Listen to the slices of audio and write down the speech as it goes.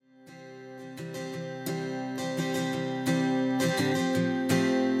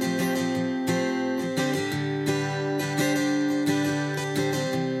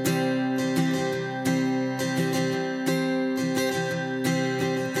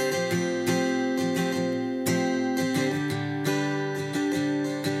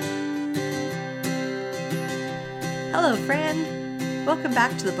Hello, friend! Welcome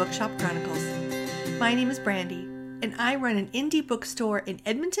back to the Bookshop Chronicles. My name is Brandy, and I run an indie bookstore in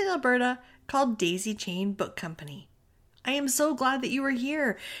Edmonton, Alberta called Daisy Chain Book Company. I am so glad that you are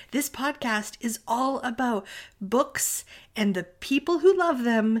here. This podcast is all about books and the people who love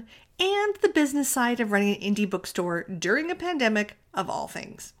them and the business side of running an indie bookstore during a pandemic of all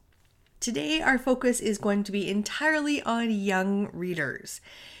things. Today, our focus is going to be entirely on young readers.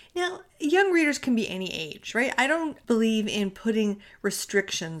 Now, young readers can be any age, right? I don't believe in putting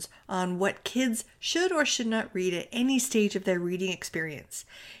restrictions on what kids should or should not read at any stage of their reading experience.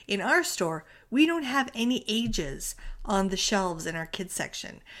 In our store, we don't have any ages on the shelves in our kids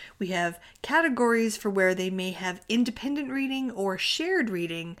section. We have categories for where they may have independent reading or shared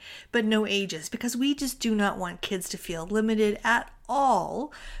reading, but no ages, because we just do not want kids to feel limited at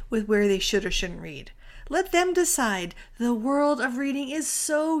all with where they should or shouldn't read. Let them decide. The world of reading is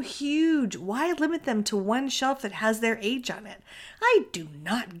so huge. Why limit them to one shelf that has their age on it? I do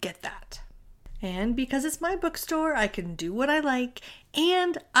not get that. And because it's my bookstore, I can do what I like,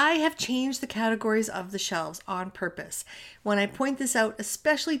 and I have changed the categories of the shelves on purpose. When I point this out,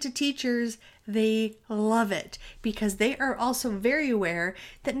 especially to teachers, they love it because they are also very aware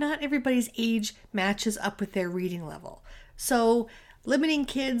that not everybody's age matches up with their reading level. So limiting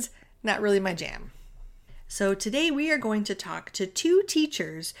kids, not really my jam. So today we are going to talk to two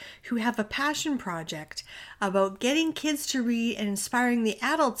teachers who have a passion project about getting kids to read and inspiring the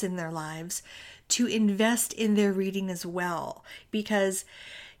adults in their lives to invest in their reading as well. Because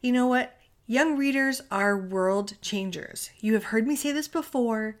you know what? Young readers are world changers. You have heard me say this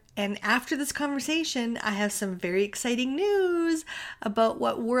before, and after this conversation, I have some very exciting news about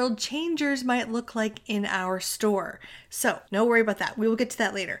what world changers might look like in our store. So, no worry about that. We will get to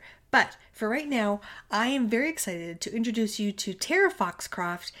that later. But for right now, I am very excited to introduce you to Tara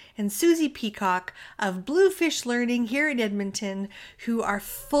Foxcroft and Susie Peacock of Bluefish Learning here in Edmonton, who are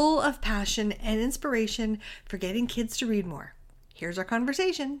full of passion and inspiration for getting kids to read more. Here's our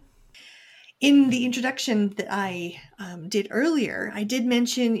conversation. In the introduction that I did earlier, I did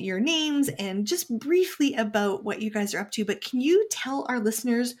mention your names and just briefly about what you guys are up to, but can you tell our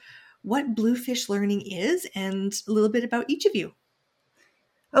listeners what Bluefish Learning is and a little bit about each of you?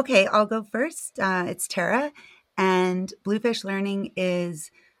 Okay, I'll go first. It's Tara, and Bluefish Learning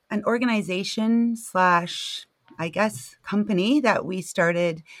is an organization slash, I guess, company that we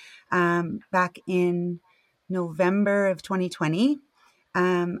started back in November of 2020.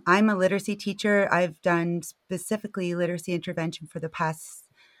 I'm a literacy teacher. I've done specifically literacy intervention for the past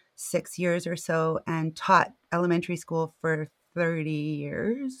 6 years or so and taught elementary school for 30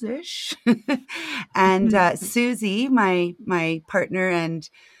 years-ish. And Susie, my partner and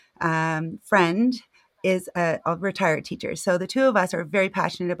friend, is a retired teacher. So the two of us are very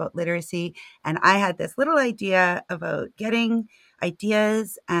passionate about literacy. And I had this little idea about getting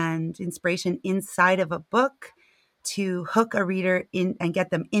ideas and inspiration inside of a book to hook a reader in and get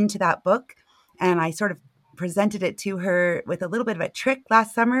them into that book. And I sort of presented it to her with a little bit of a trick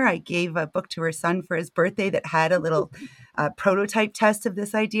last summer. I gave a book to her son for his birthday that had a little prototype test of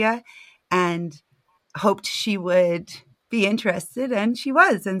this idea and hoped she would be interested, and she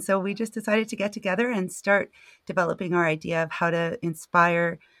was. And so we just decided to get together and start developing our idea of how to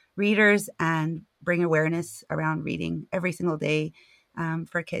inspire readers and bring awareness around reading every single day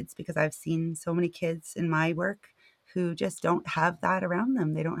for kids, because I've seen so many kids in my work who just don't have that around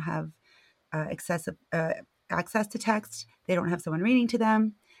them. They don't have access to text. They don't have someone reading to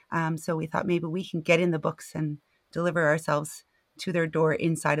them. So we thought maybe we can get in the books and deliver ourselves to their door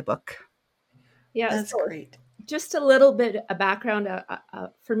inside a book. Yeah, That's great. Just a little bit of background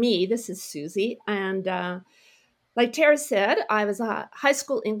for me. This is Susie. And like Tara said, I was a high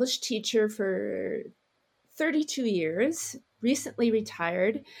school English teacher for 32 years, recently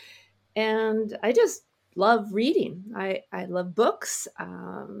retired. And I just love reading. I love books.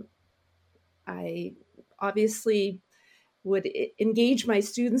 I obviously would engage my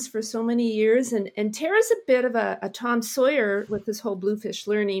students for so many years. And Tara's a bit of a Tom Sawyer with this whole Bluefish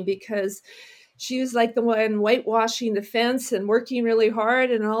Learning, because she was like the one whitewashing the fence and working really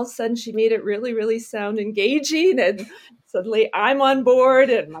hard. And all of a sudden she made it really, really sound engaging. And suddenly I'm on board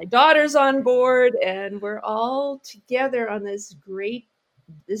and my daughter's on board. And we're all together on this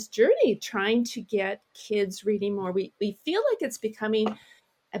journey trying to get kids reading more. We feel like it's becoming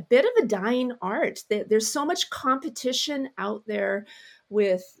a bit of a dying art. There's so much competition out there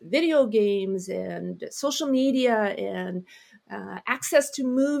with video games and social media and access to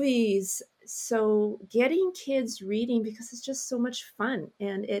movies. So getting kids reading, because it's just so much fun,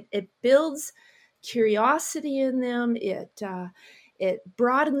 and it builds curiosity in them. It it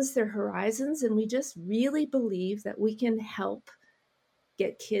broadens their horizons, and we just really believe that we can help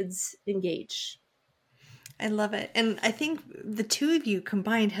get kids engaged. I love it. And I think the two of you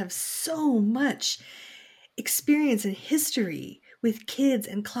combined have so much experience and history with kids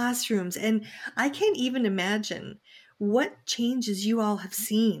and classrooms. And I can't even imagine what changes you all have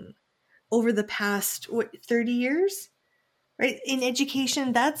seen over the past, 30 years? Right? In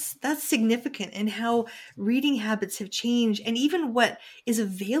education, that's significant, and how reading habits have changed, and even what is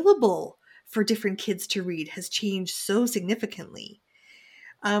available for different kids to read has changed so significantly.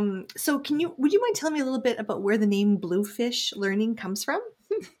 So would you mind telling me a little bit about where the name Bluefish Learning comes from?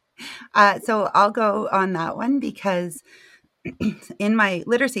 So I'll go on that one because in my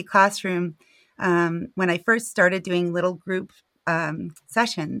literacy classroom, when I first started doing little group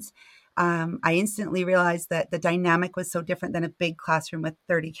sessions, I instantly realized that the dynamic was so different than a big classroom with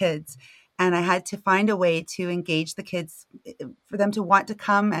 30 kids. And I had to find a way to engage the kids for them to want to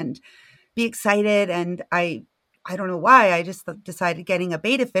come and be excited. And I don't know why, I just decided getting a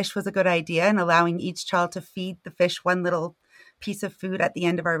betta fish was a good idea, and allowing each child to feed the fish one little piece of food at the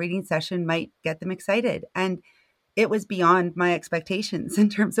end of our reading session might get them excited. And it was beyond my expectations in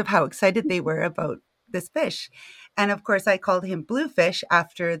terms of how excited they were about this fish. And of course, I called him Bluefish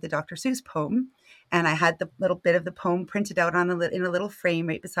after the Dr. Seuss poem. And I had the little bit of the poem printed out in a little frame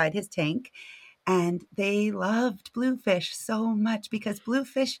right beside his tank. And they loved Bluefish so much because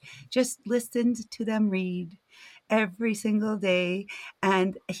Bluefish just listened to them read every single day.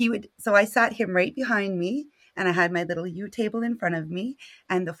 And so I sat him right behind me, and I had my little U table in front of me,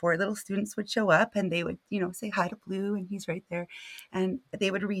 and the 4 little students would show up, and they would, say hi to Blue, and he's right there, and they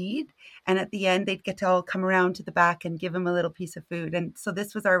would read. And at the end, they'd get to all come around to the back and give him a little piece of food. And so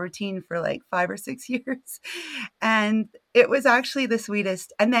this was our routine for like 5 or 6 years. And it was actually the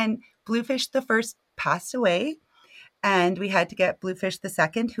sweetest. And then Bluefish the first passed away, and we had to get Bluefish the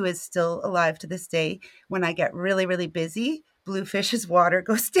second, who is still alive to this day. When I get really, really busy, Bluefish's water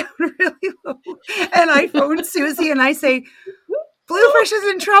goes down really low. And I phone Susie and I say, Bluefish is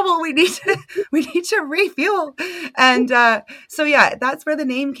in trouble. We need to refuel. And so yeah, that's where the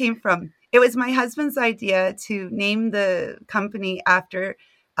name came from. It was my husband's idea to name the company after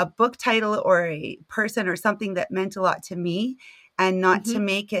a book title or a person or something that meant a lot to me, and not to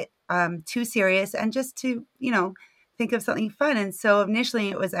make it too serious, and just to, think of something fun. And so initially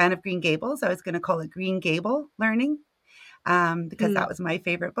it was Anne of Green Gables. I was going to call it Green Gable Learning because that was my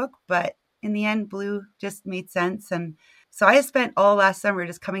favorite book. But in the end, Blue just made sense. And so I spent all last summer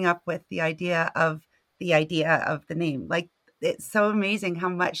just coming up with the idea of the name. Like, it's so amazing how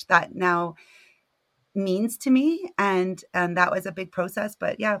much that now means to me. And that was a big process.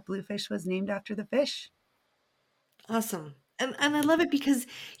 But yeah, Bluefish was named after the fish. Awesome. And I love it because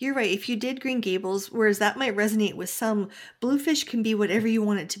you're right. If you did Green Gables, whereas that might resonate with some, Bluefish can be whatever you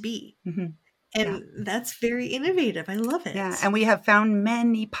want it to be. Mm-hmm. And that's very innovative. I love it. Yeah, and we have found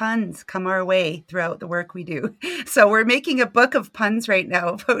many puns come our way throughout the work we do. So we're making a book of puns right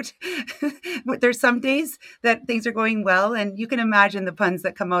now about there's some days that things are going well, and you can imagine the puns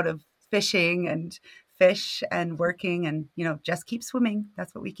that come out of fishing and fish and working, and just keep swimming.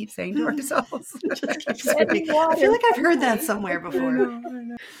 That's what we keep saying to ourselves. Just keep swimming. I feel like I've heard that somewhere before. I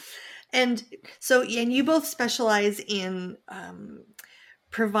know. And so, and you both specialize in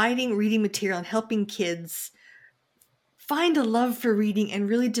providing reading material and helping kids find a love for reading and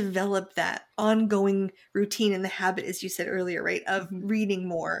really develop that ongoing routine and the habit, as you said earlier, right, of reading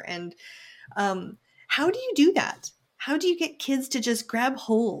more. And how do you do that? How do you get kids to just grab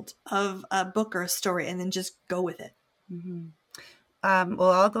hold of a book or a story and then just go with it?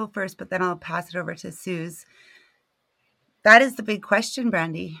 Well, I'll go first, but then I'll pass it over to Suze. That is the big question,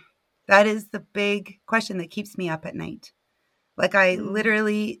 Brandy. That is the big question that keeps me up at night. Like, I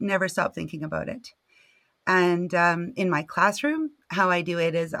literally never stop thinking about it. And in my classroom, how I do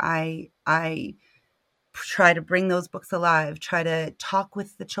it is I try to bring those books alive, try to talk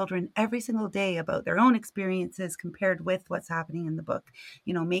with the children every single day about their own experiences compared with what's happening in the book,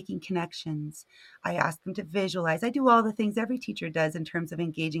 making connections. I ask them to visualize. I do all the things every teacher does in terms of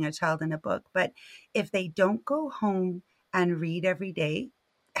engaging a child in a book. But if they don't go home and read every day,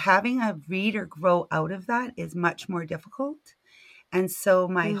 having a reader grow out of that is much more difficult. And so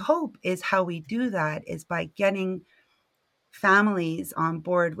my hope is how we do that is by getting families on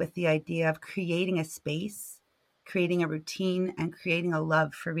board with the idea of creating a space, creating a routine, and creating a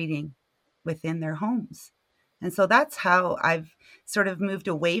love for reading within their homes. And so that's how I've sort of moved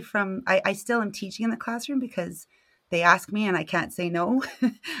away from, I still am teaching in the classroom because they ask me and I can't say no.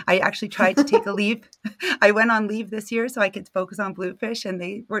 I actually tried to take a leave. I went on leave this year so I could focus on Bluefish, and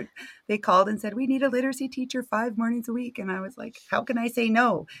they called and said, we need a literacy teacher 5 mornings a week. And I was like, how can I say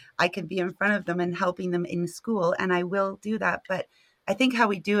no? I can be in front of them and helping them in school, and I will do that. But I think how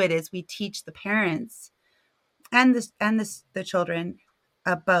we do it is we teach the parents and the children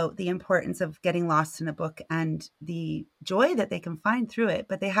about the importance of getting lost in a book and the joy that they can find through it.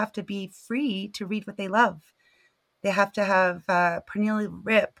 But they have to be free to read what they love. They have to have, Pernille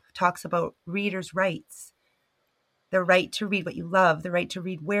Ripp talks about readers' rights, the right to read what you love, the right to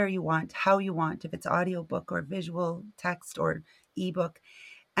read where you want, how you want, if it's audiobook or visual text or ebook.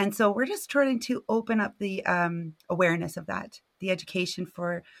 And so we're just trying to open up the awareness of that, the education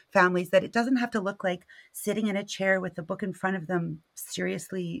for families, that it doesn't have to look like sitting in a chair with a book in front of them,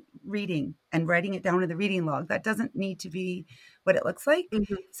 seriously reading and writing it down in the reading log. That doesn't need to be what it looks like.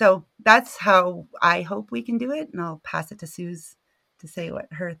 Mm-hmm. So that's how I hope we can do it. And I'll pass it to Suze to say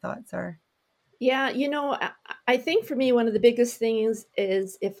what her thoughts are. Yeah, I think for me, one of the biggest things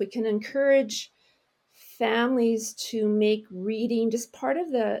is if we can encourage families to make reading just part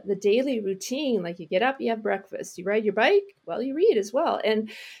of the daily routine. Like, you get up, you have breakfast, you ride your bike, well, you read as well. And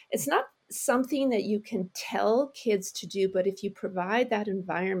it's not something that you can tell kids to do, but if you provide that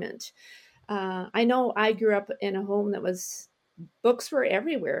environment. I know I grew up in a home that was, books were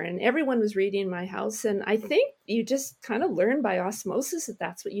everywhere and everyone was reading in my house. And I think you just kind of learn by osmosis that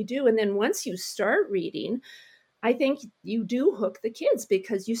that's what you do. And then once you start reading, I think you do hook the kids,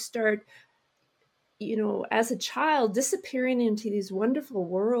 because you start, as a child, disappearing into these wonderful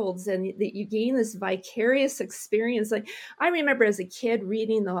worlds, and that you gain this vicarious experience. Like, I remember as a kid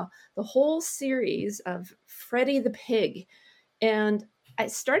reading the whole series of Freddie the Pig, and I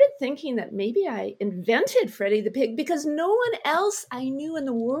started thinking that maybe I invented Freddie the Pig, because no one else I knew in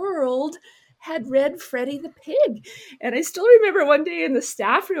the world had read Freddie the Pig. And I still remember one day in the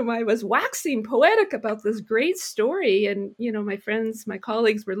staff room, I was waxing poetic about this great story. And, my friends, my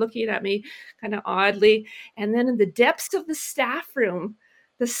colleagues were looking at me kind of oddly. And then in the depths of the staff room,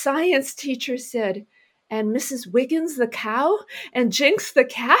 the science teacher said, and Mrs. Wiggins the cow and Jinx the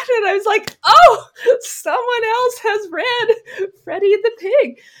cat. And I was like, oh, someone else has read Freddie the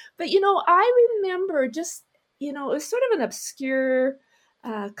Pig. But, I remember just, it was sort of an obscure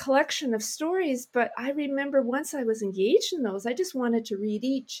collection of stories, but I remember once I was engaged in those, I just wanted to read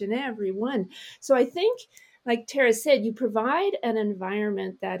each and every one. So I think, like Tara said, you provide an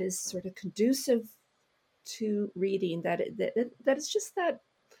environment that is sort of conducive to reading, that it's just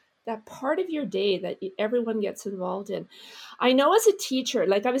that part of your day that everyone gets involved in. I know as a teacher,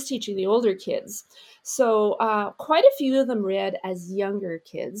 like I was teaching the older kids, so quite a few of them read as younger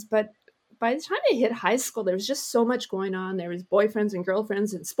kids, but by the time they hit high school, there was just so much going on. There was boyfriends and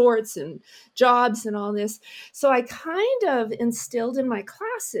girlfriends and sports and jobs and all this. So I kind of instilled in my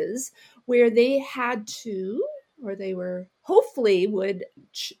classes where they had to, or they were hopefully would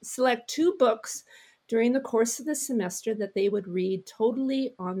select 2 books during the course of the semester that they would read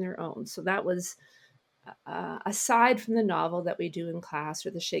totally on their own. So that was aside from the novel that we do in class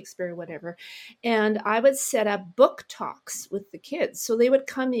or the Shakespeare or whatever. And I would set up book talks with the kids. So they would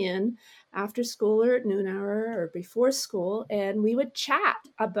come in after school or at noon hour or before school, and we would chat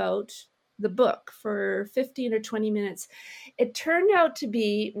about the book for 15 or 20 minutes. It turned out to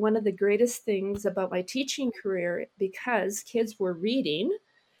be one of the greatest things about my teaching career, because kids were reading,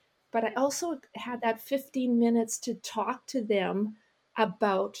 but I also had that 15 minutes to talk to them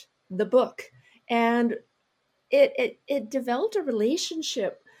about the book. And it developed a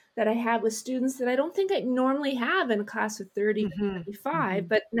relationship that I have with students that I don't think I normally have in a class of 30 to 35,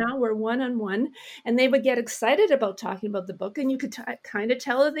 but now we're one-on-one, and they would get excited about talking about the book, and you could kind of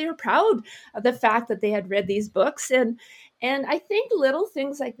tell that they were proud of the fact that they had read these books. And I think little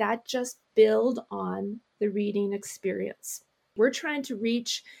things like that just build on the reading experience. We're trying to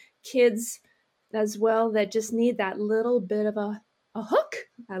reach kids as well that just need that little bit of a hook,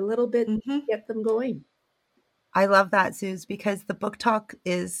 a little bit to get them going. I love that, Suze, because the book talk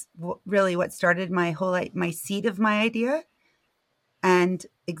is really what started my seed of my idea. And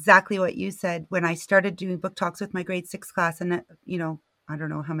exactly what you said, when I started doing book talks with my grade 6 class, and I don't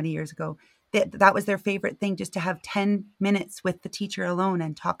know how many years ago, that was their favorite thing, just to have 10 minutes with the teacher alone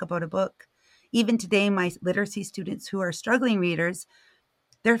and talk about a book. Even today, my literacy students who are struggling readers,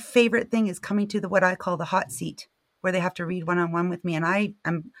 their favorite thing is coming to what I call the hot seat, where they have to read one-on-one with me. And I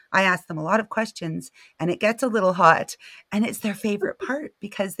ask them a lot of questions, and it gets a little hot, and it's their favorite part,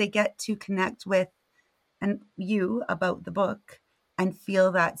 because they get to connect with you about the book and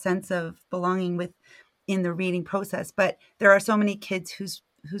feel that sense of belonging in the reading process. But there are so many kids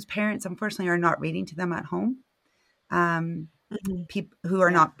whose parents, unfortunately, are not reading to them at home. Mhm. people who are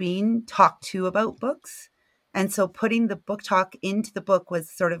Yeah. not being talked to about books. And so putting the book talk into the book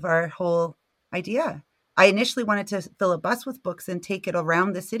was sort of our whole idea. I initially wanted to fill a bus with books and take it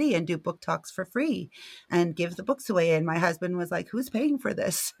around the city and do book talks for free and give the books away. And my husband was like, who's paying for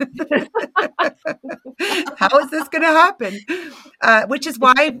this? How is this going to happen? Which is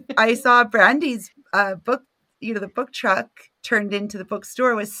why I saw Brandy's book, the book truck turned into the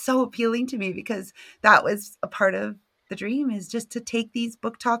bookstore was so appealing to me, because that was a part of the dream, is just to take these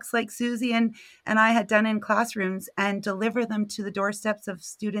book talks like Susie and I had done in classrooms and deliver them to the doorsteps of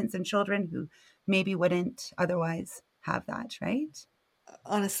students and children who maybe wouldn't otherwise have that, right?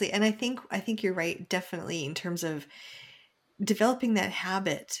 Honestly, and I think you're right, definitely, in terms of developing that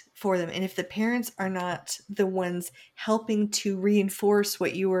habit for them. And if the parents are not the ones helping to reinforce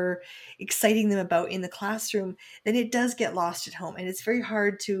what you were exciting them about in the classroom, then it does get lost at home. And it's very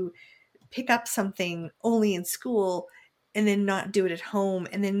hard to pick up something only in school and then not do it at home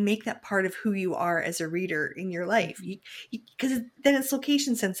and then make that part of who you are as a reader in your life. Because then it's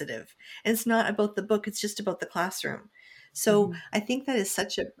location sensitive and it's not about the book, it's just about the classroom. So Mm-hmm. I think that is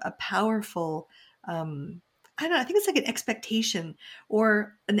such a powerful, I don't know, I think it's like an expectation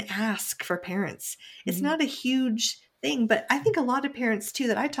or an ask for parents. It's Mm-hmm. not a huge thing, but I think a lot of parents too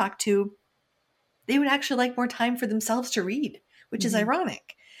that I talk to, they would actually like more time for themselves to read, which is Mm-hmm.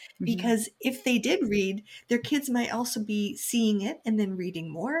 ironic, Mm-hmm. because if they did read, their kids might also be seeing it and then reading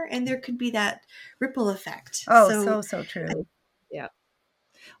more, and there could be that ripple effect. Oh, So, so I, true. Yeah.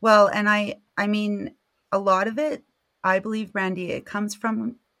 Well, and I mean, a lot of it, I believe, Brandy, it comes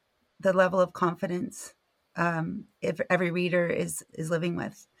from the level of confidence, if every reader is living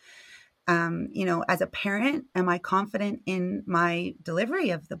with. As a parent, am I confident in my delivery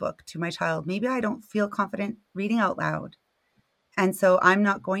of the book to my child? Maybe I don't feel confident reading out loud. And so I'm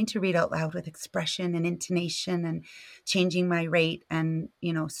not going to read out loud with expression and intonation and changing my rate and,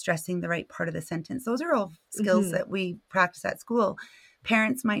 stressing the right part of the sentence. Those are all skills mhm. that we practice at school.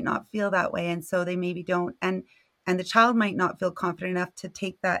 Parents might not feel that way. And so they maybe don't. And the child might not feel confident enough to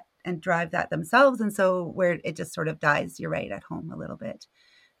take that and drive that themselves. And so where it just sort of dies, you're right, at home a little bit,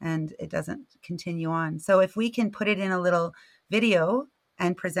 and it doesn't continue on. So if we can put it in a little video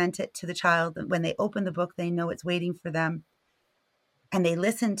and present it to the child, when they open the book, they know it's waiting for them, and they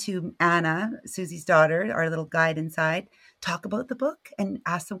listen to Anna, Susie's daughter, our little guide inside, talk about the book and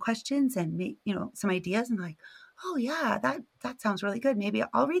ask some questions and make, some ideas, and like, oh yeah, that sounds really good. Maybe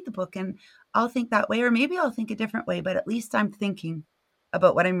I'll read the book and I'll think that way, or maybe I'll think a different way, but at least I'm thinking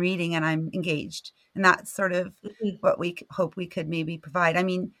about what I'm reading and I'm engaged. And that's sort of Mhm. what we hope we could maybe provide. I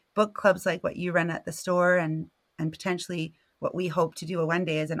mean, book clubs like what you run at the store, and potentially what we hope to do one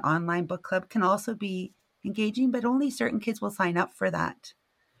day as an online book club, can also be engaging, but only certain kids will sign up for that,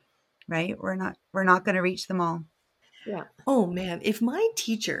 right? We're not going to reach them all. Yeah. Oh man, if my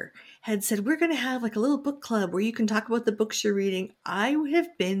teacher had said, we're going to have like a little book club where you can talk about the books you're reading, I would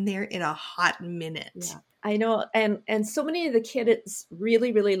have been there in a hot minute. Yeah, I know, and so many of the kids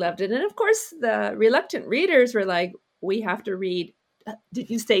really, really loved it, and of course, the reluctant readers were like, "We have to read."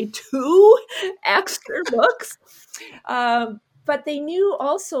 Did you say two extra books? But they knew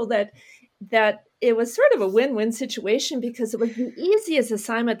also that it was sort of a win-win situation, because it was the easiest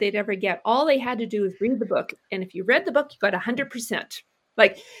assignment they'd ever get. All they had to do is read the book, and if you read the book, you got 100%.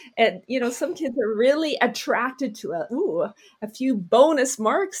 Like, and some kids are really attracted to a few bonus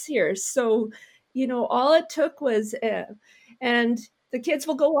marks here. So, all it took was, and the kids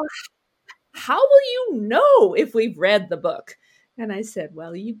will go, well, how will you know if we've read the book? And I said,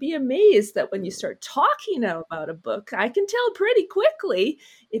 well, you'd be amazed that when you start talking about a book, I can tell pretty quickly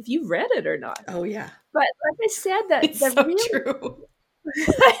if you've read it or not. Oh yeah, But like I said, that it's the so really true.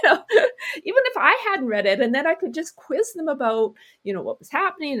 I know. Even if I hadn't read it, and then I could just quiz them about, what was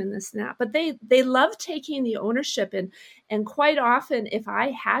happening and this and that. But they love taking the ownership, and quite often, if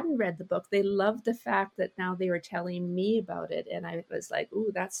I hadn't read the book, they loved the fact that now they were telling me about it, and I was like,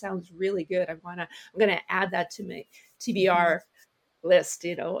 "Ooh, that sounds really good. I'm gonna add that to my TBR list,"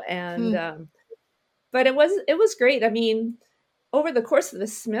 and Hmm. but it was great. I mean, over the course of the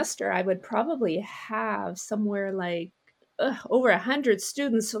semester, I would probably have somewhere like over 100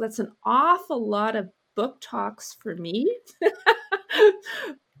 students. So that's an awful lot of book talks for me. No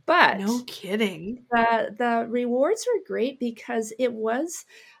But kidding. the rewards were great, because it was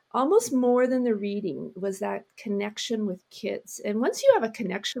almost more than the reading, was that connection with kids. And once you have a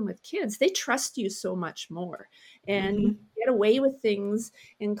connection with kids, they trust you so much more, and you Hmm. get away with things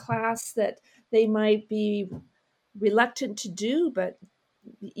in class that they might be reluctant to do, but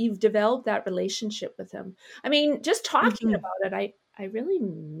you've developed that relationship with them. I mean, just talking Hmm. about it, I really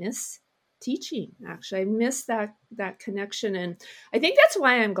miss. teaching. Actually, I miss that connection, and I think that's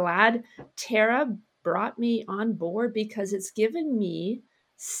why I'm glad Tara brought me on board, because it's given me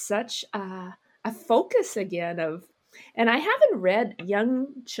such a focus again of, and I haven't read young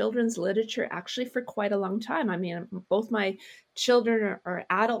children's literature actually for quite a long time. I mean, both my children are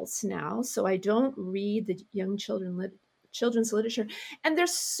adults now, so I don't read the young children's literature. And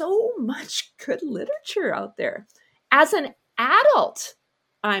there's so much good literature out there. As an adult,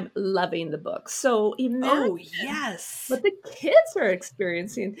 I'm loving the book. So imagine Oh, yes. what the kids are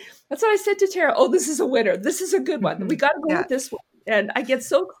experiencing. That's what I said to Tara. Oh, this is a winner. This is a good one. We got to go with this one. And I get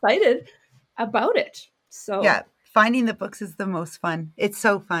so excited about it. So yeah, finding the books is the most fun. It's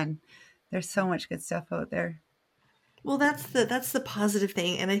so fun. There's so much good stuff out there. Well, that's the positive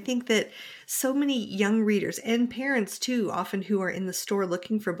thing. And I think that so many young readers and parents too, often who are in the store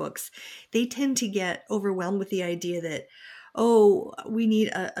looking for books, they tend to get overwhelmed with the idea that, oh, we need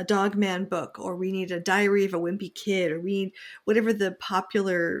a Dog Man book, or we need a Diary of a Wimpy Kid, or we need whatever the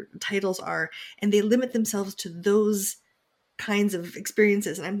popular titles are. And they limit themselves to those kinds of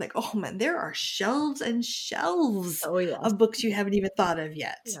experiences. And I'm like, oh man, there are shelves and shelves of books you haven't even thought of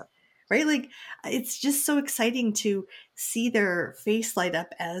yet. Yeah. Right? Like, it's just so exciting to see their face light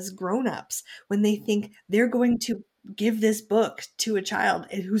up as grown-ups when they think they're going to give this book to a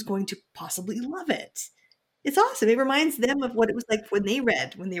child who's going to possibly love it. It's awesome. It reminds them of what it was like when they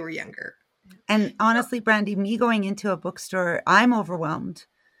read when they were younger. And honestly, Brandy, me going into a bookstore, I'm overwhelmed,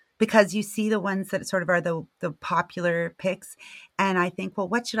 because you see the ones that sort of are the popular picks. And I think, well,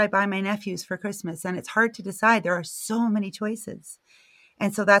 what should I buy my nephews for Christmas? And it's hard to decide. There are so many choices.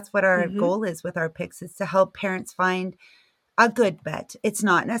 And so that's what our goal is with our picks, is to help parents find a good bet. It's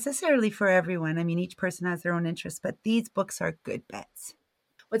not necessarily for everyone. I mean, each person has their own interests, but these books are good bets.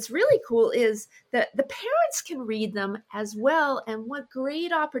 What's really cool is that the parents can read them as well. And what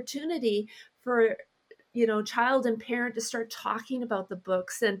great opportunity for, child and parent to start talking about the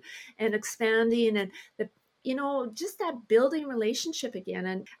books and expanding, and just that building relationship again.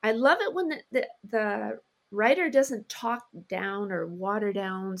 And I love it when the writer doesn't talk down or water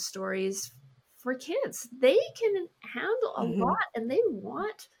down stories for kids. They can handle a lot, and they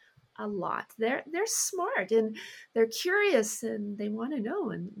want a lot. They're smart, and they're curious, and they want to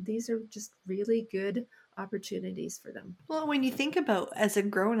know. And these are just really good opportunities for them. Well, when you think about as a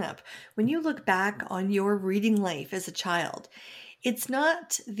grown-up, when you look back on your reading life as a child, it's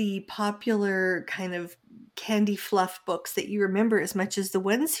not the popular kind of candy fluff books that you remember as much as the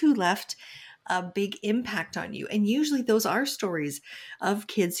ones who left a big impact on you. And usually those are stories of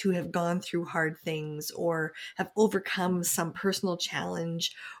kids who have gone through hard things or have overcome some personal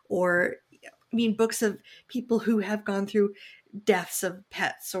challenge, or, I mean, books of people who have gone through deaths of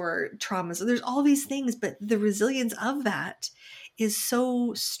pets or traumas. So there's all these things, but the resilience of that is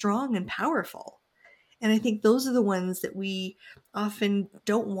so strong and powerful. And I think those are the ones that we often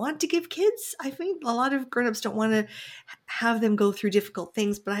don't want to give kids. I think a lot of grown-ups don't want to have them go through difficult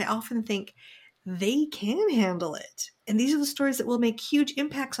things, but I often think they can handle it. And these are the stories that will make huge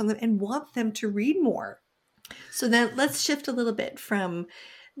impacts on them and want them to read more. So then let's shift a little bit from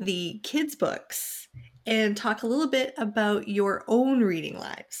the kids' books and talk a little bit about your own reading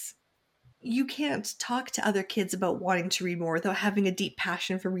lives. You can't talk to other kids about wanting to read more without having a deep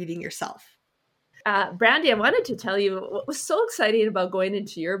passion for reading yourself. Brandy, I wanted to tell you what was so exciting about going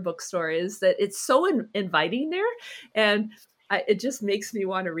into your bookstore is that it's so inviting there, and it just makes me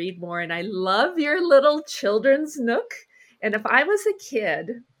want to read more. And I love your little children's nook. And if I was a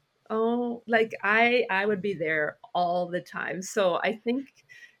kid, I would be there all the time. So I think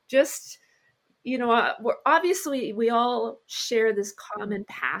just, we're obviously we all share this common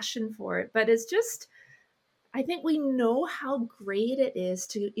passion for it, but it's just, I think we know how great it is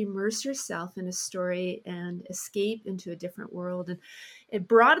to immerse yourself in a story and escape into a different world, and it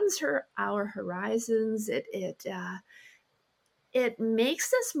broadens our horizons. It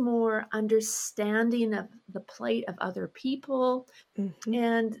makes us more understanding of the plight of other people,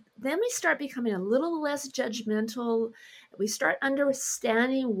 and then we start becoming a little less judgmental. We start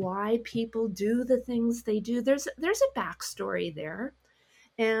understanding why people do the things they do. There's a backstory there,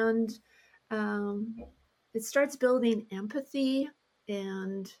 and it starts building empathy,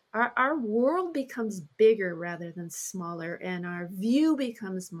 and our world becomes bigger rather than smaller, and our view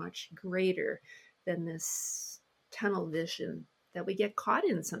becomes much greater than this tunnel vision that we get caught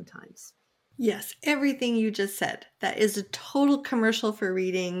in sometimes. Yes, everything you just said. That is a total commercial for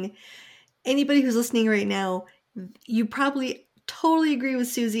reading. Anybody who's listening right now, you probably totally agree with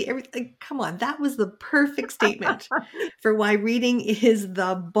Susie. Come on, that was the perfect statement for why reading is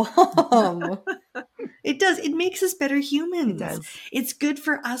the bomb. It does. It makes us better humans. It does. It's good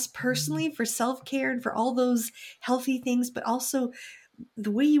for us personally, for self-care and for all those healthy things, but also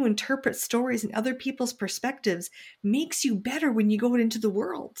the way you interpret stories and other people's perspectives makes you better when you go out into the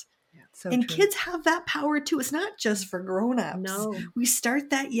world. So and true. Kids have that power too. It's not just for grown-ups. No. We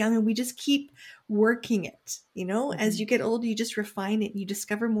start that young and we just keep working it. As you get older, you just refine it and you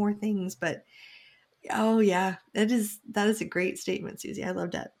discover more things. But oh yeah, that is a great statement, Susie. I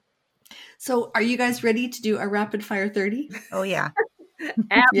loved that. So are you guys ready to do a rapid fire 30? Oh, yeah.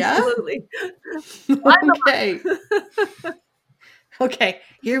 Absolutely. Okay. Okay,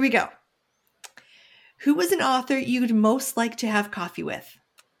 here we go. Who was an author you'd most like to have coffee with?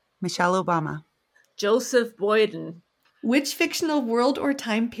 Michelle Obama. Joseph Boyden. Which fictional world or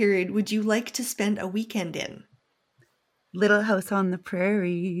time period would you like to spend a weekend in? Little House on the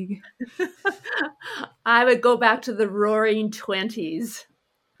Prairie. I would go back to the Roaring 20s.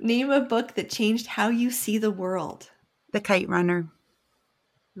 Name a book that changed how you see the world. The Kite Runner.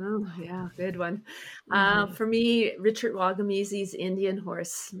 Oh, yeah, good one. Mhm. For me, Richard Wagamese's Indian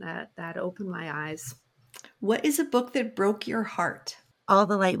Horse. That opened my eyes. What is a book that broke your heart? All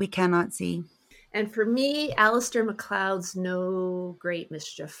the Light We Cannot See. And for me, Alistair MacLeod's No Great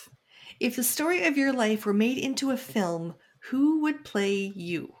Mischief. If the story of your life were made into a film, who would play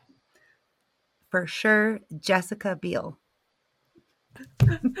you? For sure, Jessica Biel.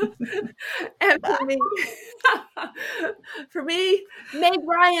 And for me, Meg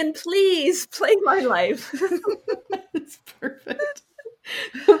Ryan, please play my life. That's perfect.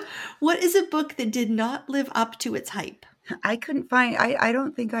 What is a book that did not live up to its hype? I couldn't find, I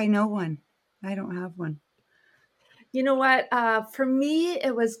don't think I know one. I don't have one. You know what? For me,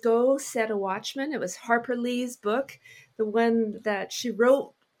 it was Go Set a Watchman. It was Harper Lee's book, the one that she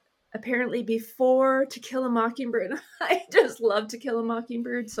wrote apparently before To Kill a Mockingbird. I just love To Kill a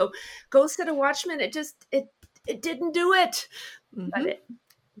Mockingbird. So Go Set a Watchman, it didn't do it. Mhm.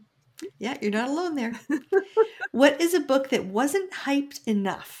 Yeah, you're not alone there. What is a book that wasn't hyped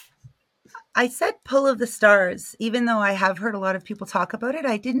enough? I said Pull of the Stars. Even though I have heard a lot of people talk about it,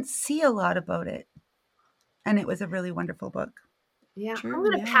 I didn't see a lot about it. And it was a really wonderful book. Yeah, True, I'm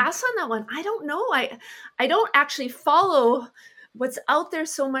going to yeah. pass on that one. I don't know. I don't actually follow what's out there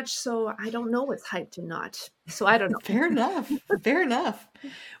so much, so I don't know what's hyped and not. So I don't know. Fair enough. Fair enough.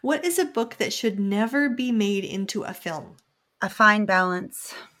 What is a book that should never be made into a film? A Fine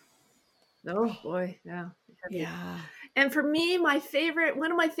Balance. Oh boy, yeah. Yeah. And for me, one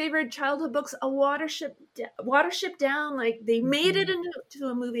of my favorite childhood books, A Watership Down. Like they made it into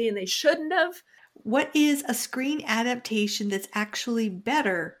a movie and they shouldn't have. What is a screen adaptation that's actually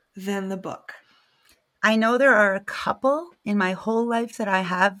better than the book? I know there are a couple in my whole life that I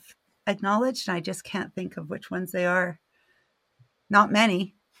have acknowledged, and I just can't think of which ones they are. Not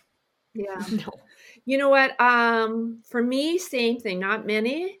many. Yeah. No. You know what? For me, same thing, not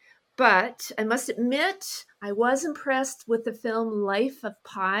many, but I must admit, I was impressed with the film Life of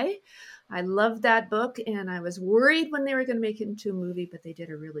Pi. I loved that book, and I was worried when they were going to make it into a movie, but they did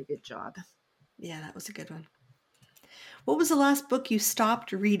a really good job. Yeah, that was a good one. What was the last book you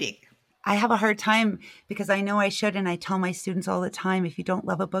stopped reading? I have a hard time because I know I should, and I tell my students all the time, if you don't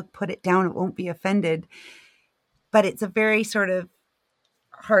love a book, put it down. It won't be offended. But it's a very sort of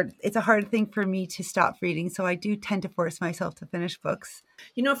it's a hard thing for me to stop reading. So I do tend to force myself to finish books.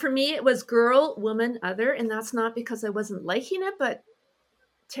 You know, for me, it was Girl, Woman, Other, and that's not because I wasn't liking it, but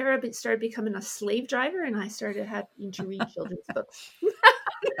Tara started becoming a slave driver, and I started having to read children's books.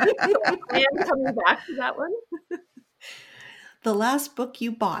 I am coming back to that one. The last book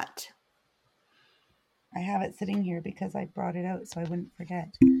you bought? I have it sitting here because I brought it out so I wouldn't forget.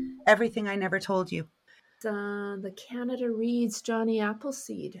 Everything I Never Told You. The Canada Reads Johnny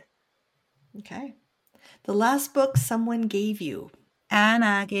Appleseed. Okay. The last book someone gave you?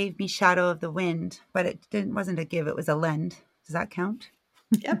 Anna gave me Shadow of the Wind, but it wasn't a give, it was a lend. Does that count?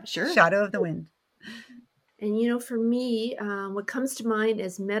 Yep, sure. Shadow of the Wind. And you know, for me, what comes to mind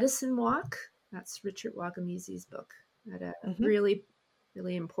is Medicine Walk. That's Richard Wagamese's book at a really,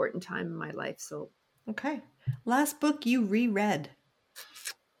 really important time in my life. So, okay. Last book you reread?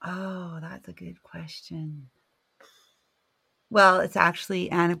 Oh, that's a good question. Well, it's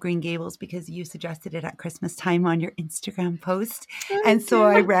actually Anne of Green Gables because you suggested it at Christmas time on your Instagram post. And so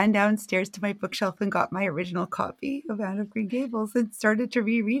I ran downstairs to my bookshelf and got my original copy of Anne of Green Gables and started to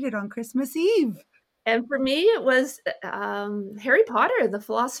reread it on Christmas Eve. And for me, it was Harry Potter, The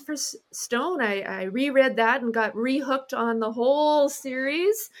Philosopher's Stone. I reread that and got rehooked on the whole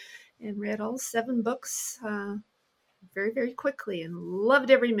series and read all 7 books very, very quickly and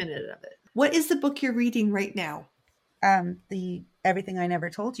loved every minute of it. What is the book you're reading right now? The Everything I Never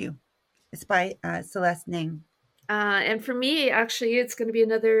Told You. It's by Celeste Ning. And for me, actually, it's going to be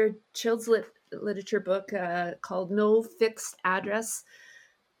another children's literature book called No Fixed Address,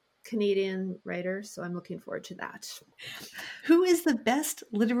 Canadian writer. So I'm looking forward to that. Who is the best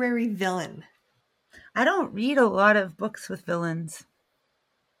literary villain? I don't read a lot of books with villains.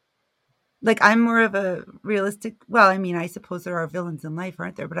 Like, I'm more of a realistic, well, I mean, I suppose there are villains in life,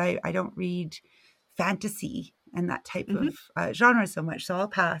 aren't there? But I don't read fantasy and that type of genre so much, so I'll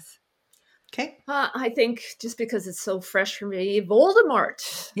pass. Okay. I think just because it's so fresh for me,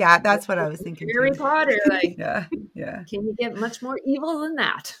 Voldemort. Yeah, that's what I was thinking Harry too. Potter, like, Yeah. can you get much more evil than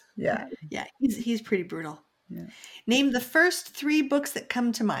that? Yeah. Yeah, he's pretty brutal. Yeah. Name the first 3 books that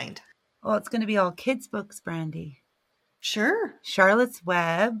come to mind. Well, it's going to be all kids' books, Brandy. Sure. Charlotte's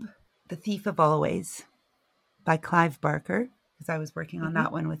Web, The Thief of Always by Clive Barker, because I was working on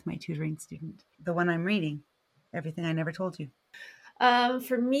that one with my tutoring student. The one I'm reading, Everything I Never Told You.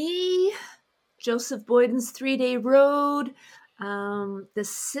 For me, Joseph Boyden's 3-Day Road, The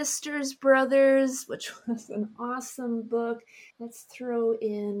Sisters Brothers, which was an awesome book. Let's throw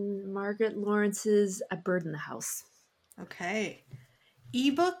in Margaret Lawrence's A Bird in the House. Okay.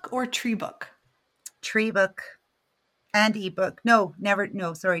 Ebook or tree book? Tree book and ebook. No,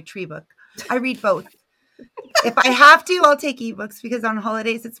 tree book. I read both. If I have to, I'll take ebooks because on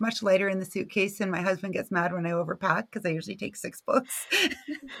holidays it's much lighter in the suitcase and my husband gets mad when I overpack because I usually take 6 books.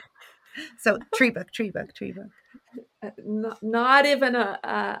 So tree book. Not even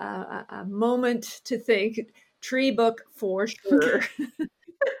a moment to think. Tree book for sure.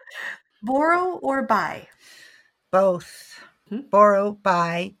 Borrow or buy? Both. Borrow,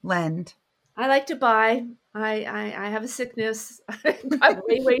 buy, lend. I like to buy. I have a sickness. I've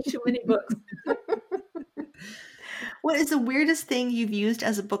way too many books. What is the weirdest thing you've used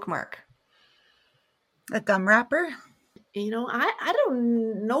as a bookmark? A gum wrapper. I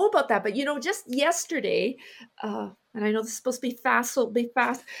don't know about that, but just yesterday, and I know this is supposed to be fast, so it'll be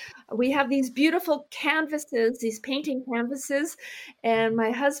fast. We have these beautiful canvases, these painting canvases, and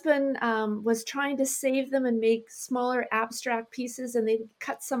my husband was trying to save them and make smaller abstract pieces, and they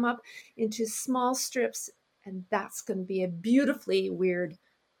cut some up into small strips, and that's going to be a beautifully weird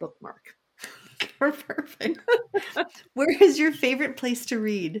bookmark. Perfect. Where is your favorite place to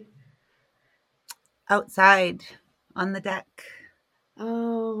read? Outside on the deck.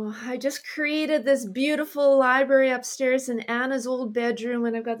 Oh, I just created this beautiful library upstairs in Anna's old bedroom,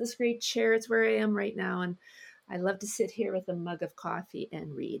 and I've got this great chair. It's where I am right now, and I love to sit here with a mug of coffee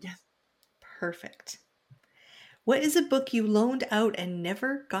and read. Perfect. What is a book you loaned out and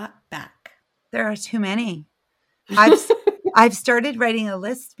never got back? There are too many. I've started writing a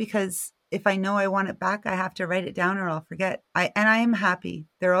list because if I know I want it back, I have to write it down or I'll forget. I am happy.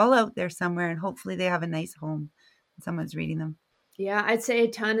 They're all out there somewhere, and hopefully they have a nice home. Someone's reading them. Yeah, I'd say a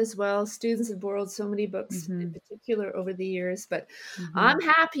ton as well. Students have borrowed so many books in particular over the years, but I'm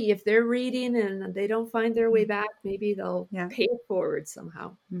happy if they're reading and they don't find their way back. Maybe they'll pay it forward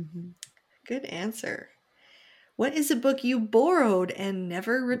somehow. Good answer. What is a book you borrowed and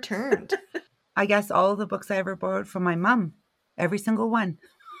never returned? I guess all the books I ever borrowed from my mom. Every single one.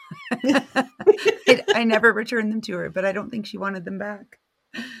 I never returned them to her, but I don't think she wanted them back.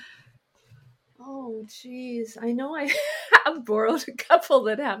 Oh, geez. I know I have borrowed a couple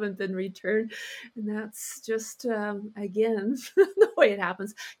that haven't been returned. And that's just, again, the way it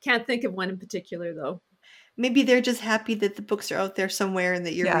happens. Can't think of one in particular, though. Maybe they're just happy that the books are out there somewhere and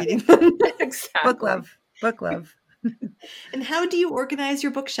that you're reading them. Exactly. Book love. And how do you organize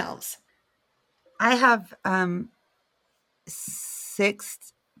your bookshelves? I have 5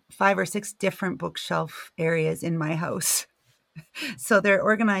 or 6 different bookshelf areas in my house. So they're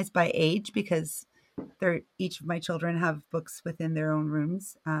organized by age because each of my children have books within their own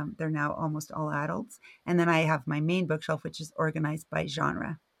rooms. They're now almost all adults. And then I have my main bookshelf, which is organized by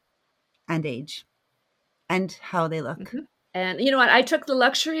genre and age and how they look. And you know what? I took the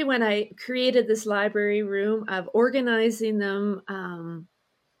luxury when I created this library room of organizing them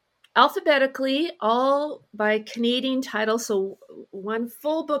alphabetically, all by Canadian title. So one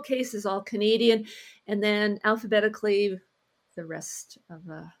full bookcase is all Canadian, and then alphabetically the rest of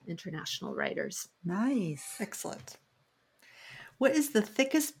international writers. Nice. Excellent. What is the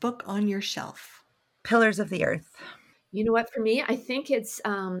thickest book on your shelf? Pillars of the Earth. You know what? For me, I think it's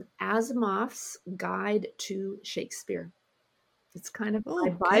Asimov's Guide to Shakespeare. It's kind of my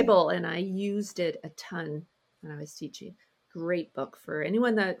Bible, and I used it a ton when I was teaching. Great book for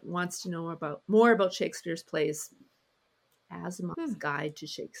anyone that wants to know more about Shakespeare's plays. Asimov's Guide to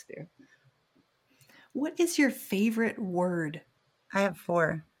Shakespeare. What is your favorite word? I have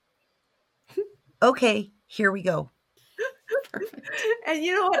 4. Okay, here we go. Perfect. And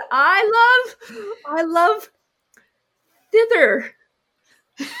you know what I love? I love thither.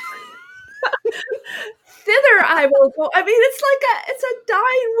 Thither I will go. I mean, it's a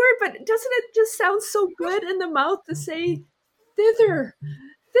dying word, but doesn't it just sound so good in the mouth to say thither?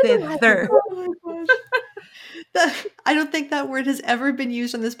 Thither I will Thither. go. Oh my gosh. I don't think that word has ever been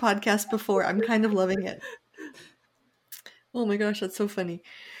used on this podcast before. I'm kind of loving it. Oh my gosh, that's so funny.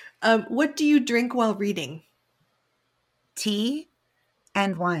 What do you drink while reading? Tea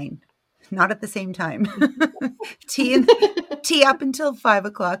and wine. Not at the same time. tea up until 5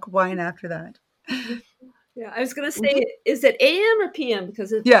 o'clock, wine after that. Yeah, I was going to say, is it AM or PM?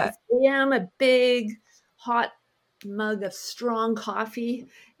 Because if Yeah. it's AM, a big hot mug of strong coffee.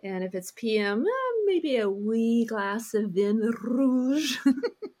 And if it's PM, maybe a wee glass of vin rouge.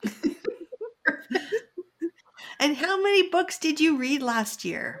 And how many books did you read last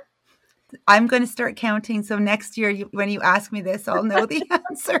year? I'm going to start counting. So next year, when you ask me this, I'll know the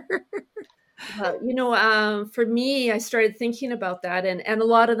answer. Well, for me, I started thinking about that, and a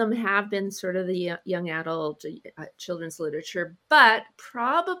lot of them have been sort of the young adult children's literature, but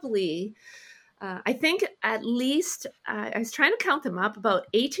probably, I think at least, I was trying to count them up, about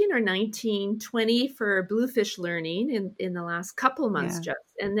 18 or 19, 20 for Bluefish Learning in the last couple of months just.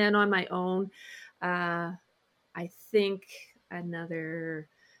 And then on my own, I think another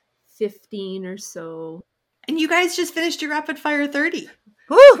 15 or so. And you guys just finished your Rapid Fire 30.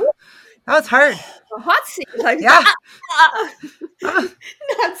 Woo! That was hard. A hot seat. Like, Yeah.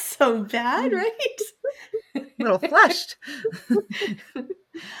 Not so bad, right? A little flushed.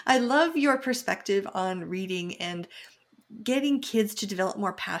 I love your perspective on reading and getting kids to develop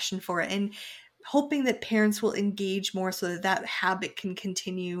more passion for it and hoping that parents will engage more so that habit can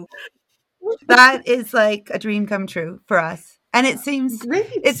continue. That is like a dream come true for us. And it seems Great.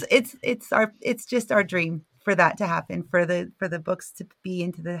 it's just our dream for that to happen, for the books to be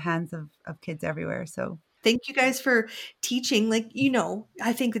into the hands of kids everywhere. So thank you guys for teaching. Like,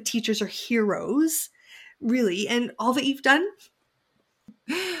 I think the teachers are heroes, really. And all that you've done,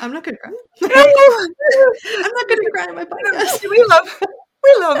 I'm not going to cry. I'm not going to cry on my podcast. We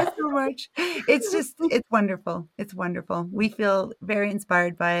love it so much. It's wonderful. It's wonderful. We feel very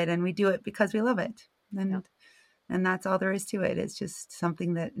inspired by it, and we do it because we love it. And that's all there is to it. It's just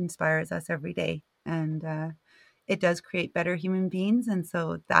something that inspires us every day. And it does create better human beings. And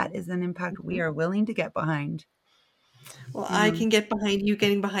so that is an impact we are willing to get behind. Well, I can get behind you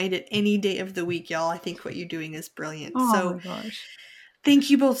getting behind it any day of the week, y'all. I think what you're doing is brilliant. Oh my gosh. Thank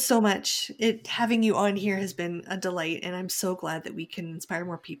you both so much. Having you on here has been a delight, and I'm so glad that we can inspire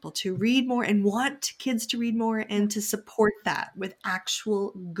more people to read more and want kids to read more and to support that with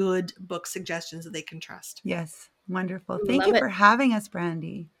actual good book suggestions that they can trust. Yes. Wonderful. Thank you for having us,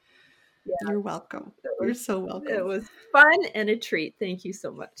 Brandy. Yeah. You're welcome. You're so welcome. It was fun and a treat. Thank you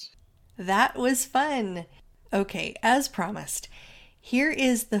so much. That was fun. Okay, as promised, here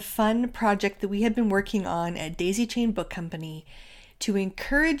is the fun project that we have been working on at Daisy Chain Book Company to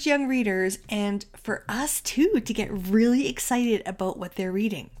encourage young readers and for us too to get really excited about what they're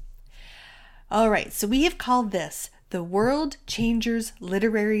reading. All right, so we have called this the World Changers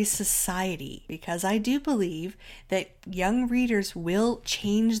Literary Society because I do believe that young readers will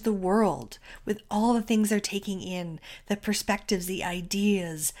change the world with all the things they're taking in, the perspectives, the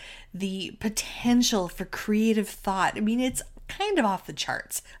ideas, the potential for creative thought. I mean, it's kind of off the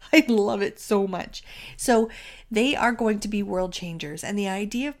charts. I love it so much. So they are going to be world changers, and the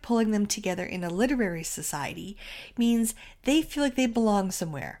idea of pulling them together in a literary society means they feel like they belong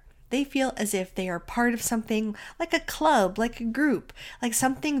somewhere. They feel as if they are part of something like a club, like a group, like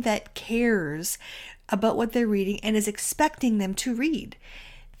something that cares about what they're reading and is expecting them to read.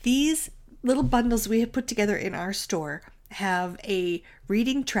 These little bundles we have put together in our store have a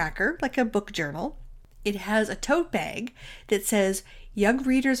reading tracker, like a book journal. It has a tote bag that says, "Young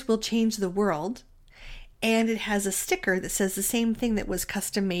readers will change the world." And it has a sticker that says the same thing that was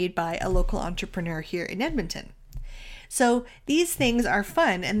custom made by a local entrepreneur here in Edmonton. So these things are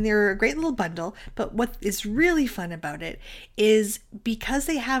fun and they're a great little bundle, but what is really fun about it is because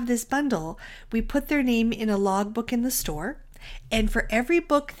they have this bundle, we put their name in a logbook in the store, and for every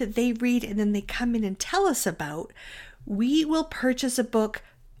book that they read and then they come in and tell us about, we will purchase a book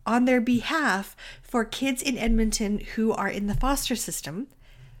on their behalf for kids in Edmonton who are in the foster system,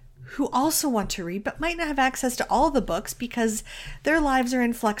 who also want to read but might not have access to all the books because their lives are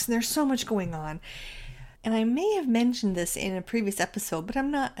in flux and there's so much going on. And I may have mentioned this in a previous episode, but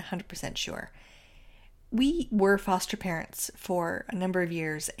I'm not 100% sure. We were foster parents for a number of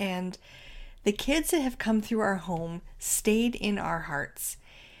years, and the kids that have come through our home stayed in our hearts.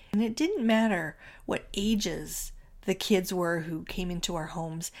 And it didn't matter what ages the kids were who came into our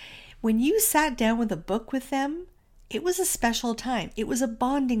homes. When you sat down with a book with them, it was a special time. It was a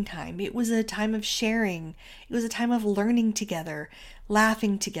bonding time. It was a time of sharing. It was a time of learning together,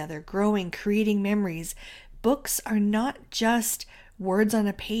 laughing together, growing, creating memories. Books are not just words on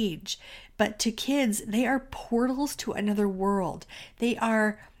a page, but to kids, they are portals to another world. They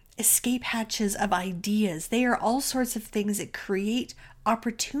are escape hatches of ideas. They are all sorts of things that create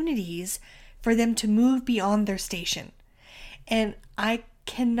opportunities for them to move beyond their station. And I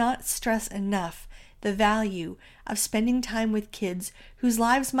cannot stress enough the value of spending time with kids whose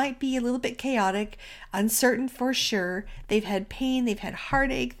lives might be a little bit chaotic, uncertain for sure. They've had pain, they've had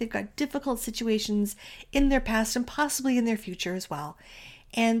heartache, they've got difficult situations in their past and possibly in their future as well.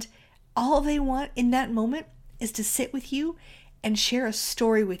 And all they want in that moment is to sit with you and share a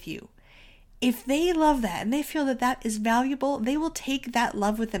story with you. If they love that and they feel that that is valuable, they will take that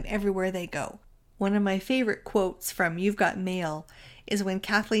love with them everywhere they go. One of my favorite quotes from You've Got Mail is when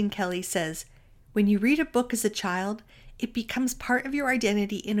Kathleen Kelly says, "When you read a book as a child, it becomes part of your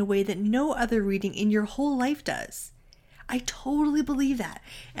identity in a way that no other reading in your whole life does." I totally believe that.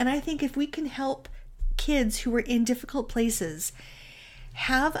 And I think if we can help kids who are in difficult places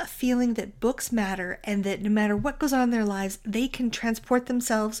have a feeling that books matter and that no matter what goes on in their lives, they can transport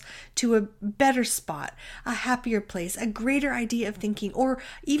themselves to a better spot, a happier place, a greater idea of thinking, or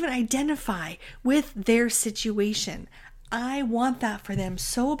even identify with their situation. I want that for them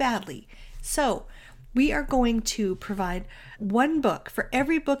so badly. So we are going to provide one book for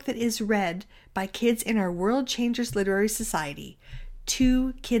every book that is read by kids in our World Changers Literary Society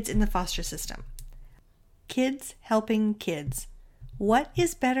to kids in the foster system. Kids helping kids. What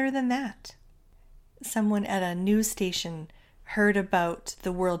is better than that? Someone at a news station heard about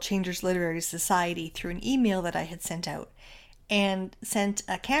the World Changers Literary Society through an email that I had sent out and sent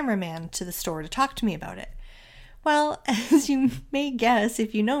a cameraman to the store to talk to me about it. Well, as you may guess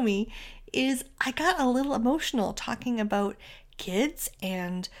if you know me, is I got a little emotional talking about kids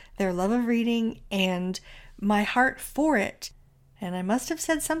and their love of reading and my heart for it. And I must have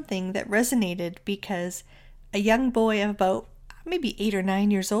said something that resonated because a young boy of about maybe 8 or 9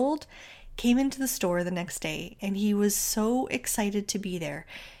 years old came into the store the next day and he was so excited to be there.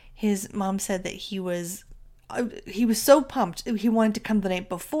 His mom said that he was so pumped. He wanted to come the night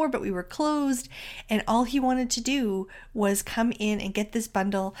before, but we were closed, and all he wanted to do was come in and get this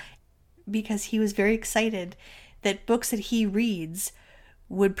bundle because he was very excited that books that he reads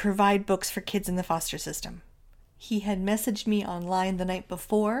would provide books for kids in the foster system. He had messaged me online the night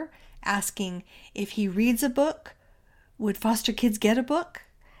before asking if he reads a book, would foster kids get a book?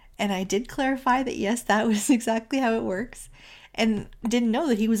 And I did clarify that yes, that was exactly how it works. And didn't know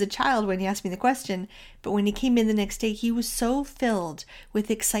that he was a child when he asked me the question. But when he came in the next day, he was so filled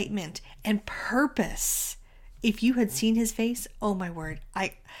with excitement and purpose. If you had seen his face, oh my word.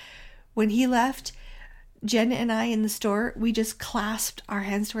 When he left, Jen and I in the store, we just clasped our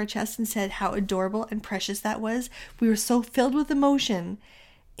hands to our chest and said how adorable and precious that was. We were so filled with emotion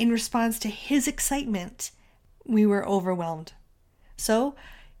in response to his excitement. We were overwhelmed. So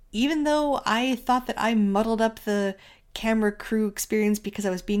even though I thought that I muddled up the camera crew experience because I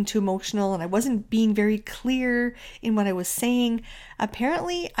was being too emotional and I wasn't being very clear in what I was saying,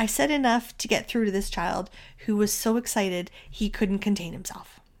 apparently I said enough to get through to this child who was so excited he couldn't contain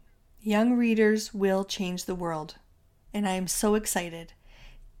himself. Young readers will change the world, and I am so excited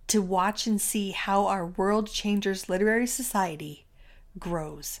to watch and see how our World Changers Literary Society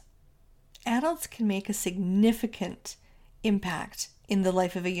grows. Adults can make a significant impact in the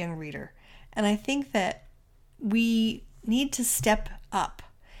life of a young reader. And I think that we need to step up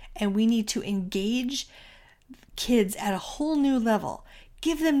and we need to engage kids at a whole new level.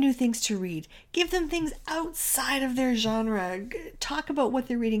 Give them new things to read. Give them things outside of their genre. Talk about what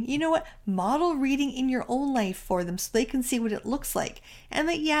they're reading. You know what? Model reading in your own life for them so they can see what it looks like. And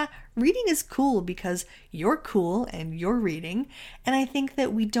that, yeah, reading is cool because you're cool and you're reading. And I think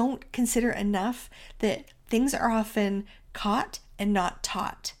that we don't consider enough that things are often caught and not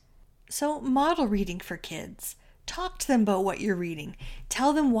taught. So model reading for kids. Talk to them about what you're reading.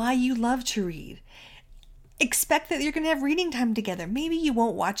 Tell them why you love to read. Expect that you're going to have reading time together. Maybe you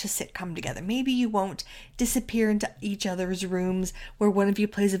won't watch a sitcom together. Maybe you won't disappear into each other's rooms where one of you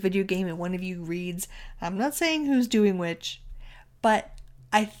plays a video game and one of you reads. I'm not saying who's doing which, but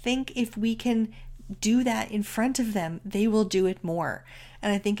I think if we can do that in front of them, they will do it more.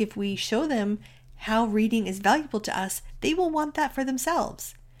 And I think if we show them how reading is valuable to us, they will want that for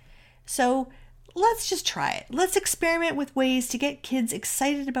themselves. So let's just try it. Let's experiment with ways to get kids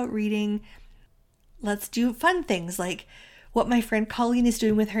excited about reading. Let's do fun things like what my friend Colleen is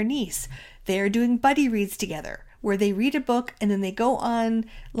doing with her niece. They're doing buddy reads together. where they read a book and then they go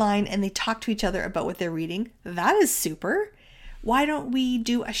online and they talk to each other about what they're reading. That is super. Why don't we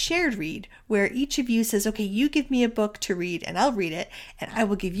do a shared read where each of you says, okay, you give me a book to read and I'll read it, and I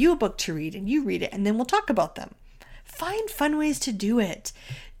will give you a book to read and you read it, and then we'll talk about them. Find fun ways to do it.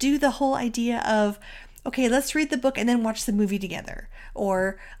 Do the whole idea of, okay, let's read the book and then watch the movie together.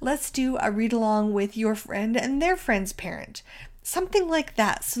 Or let's do a read along with your friend and their friend's parent. Something like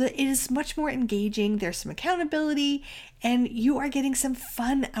that, so that it is much more engaging. There's some accountability and you are getting some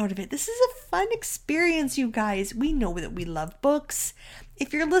fun out of it. This is a fun experience, you guys. We know that we love books.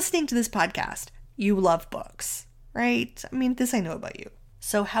 If you're listening to this podcast, you love books, right? I mean, this I know about you.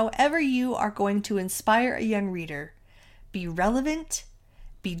 So however you are going to inspire a young reader, be relevant,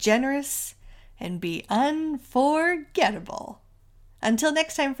 be generous, and be unforgettable. Until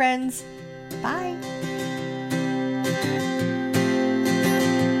next time, friends. Bye.